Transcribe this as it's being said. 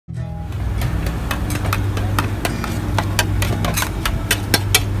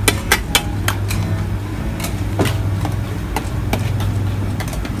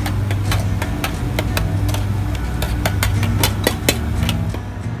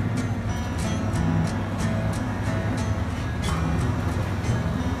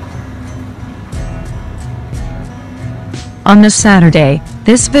On a Saturday,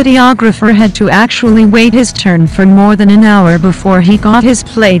 this videographer had to actually wait his turn for more than an hour before he got his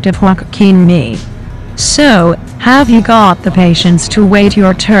plate of Hock Kien mee. So, have you got the patience to wait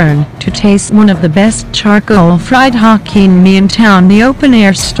your turn to taste one of the best charcoal fried Hock Kien mee in town? The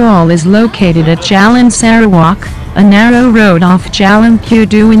open-air stall is located at Jalan Sarawak, a narrow road off Jalan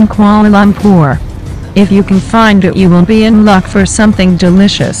Pudu in Kuala Lumpur. If you can find it, you will be in luck for something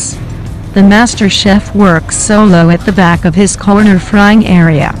delicious. The master chef works solo at the back of his corner frying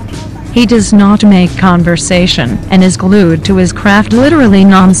area. He does not make conversation and is glued to his craft literally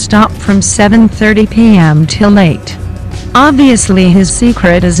non-stop from 7:30 p.m. till 8. Obviously his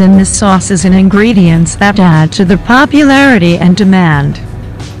secret is in the sauces and ingredients that add to the popularity and demand.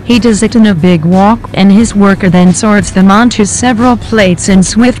 He does it in a big wok, and his worker then sorts them onto several plates in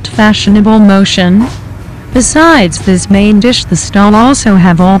swift fashionable motion. Besides this main dish, the stall also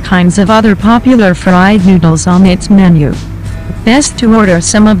have all kinds of other popular fried noodles on its menu. Best to order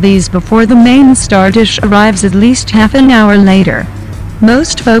some of these before the main star dish arrives at least half an hour later.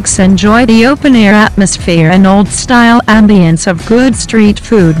 Most folks enjoy the open-air atmosphere and old-style ambience of good street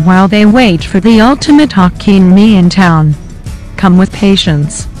food while they wait for the ultimate Hock Kien mee in town. Come with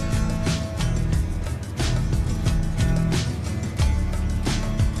patience.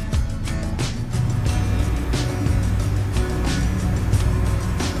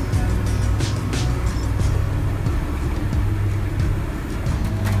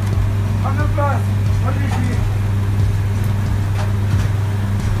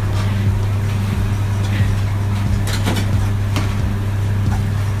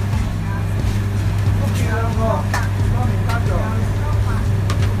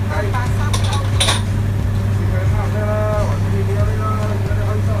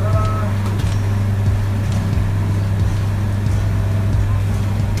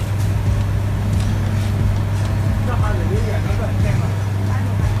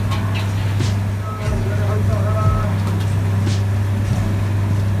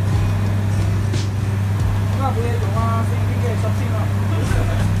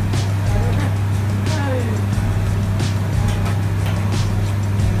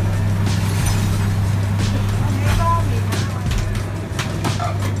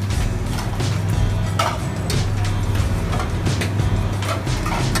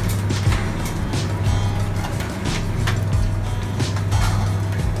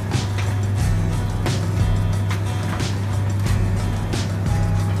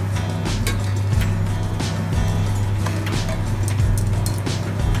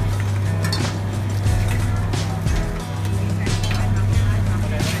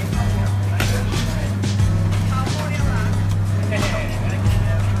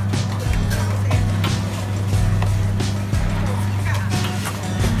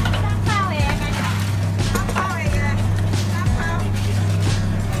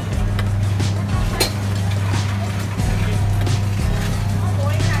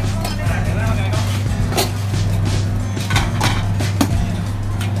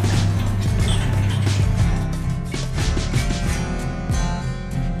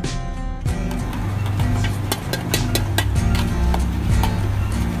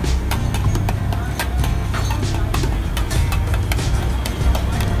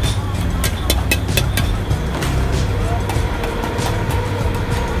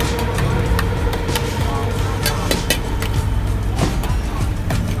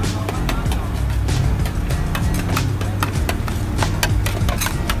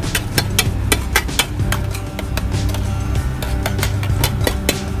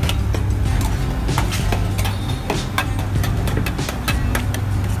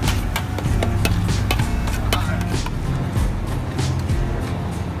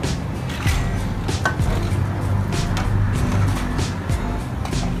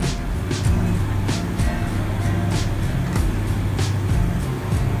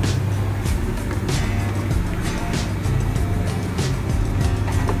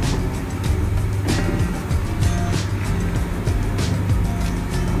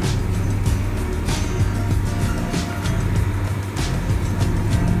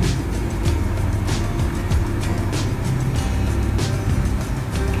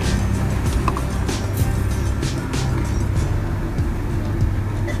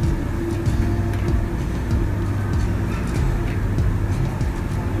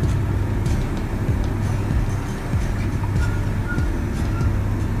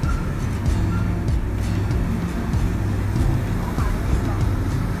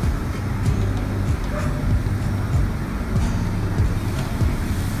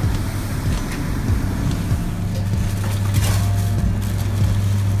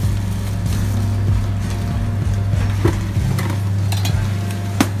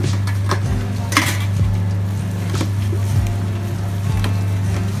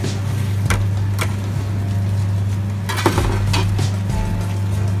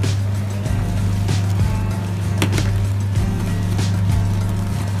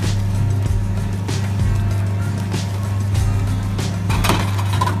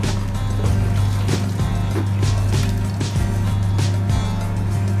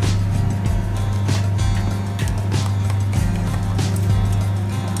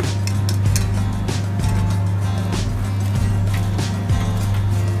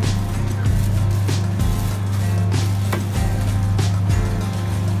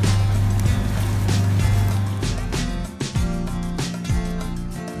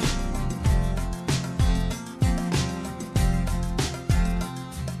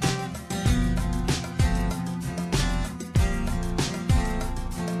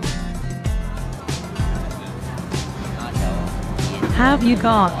 Have you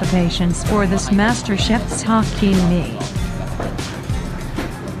got the patience for this master chef's Hock Kien me?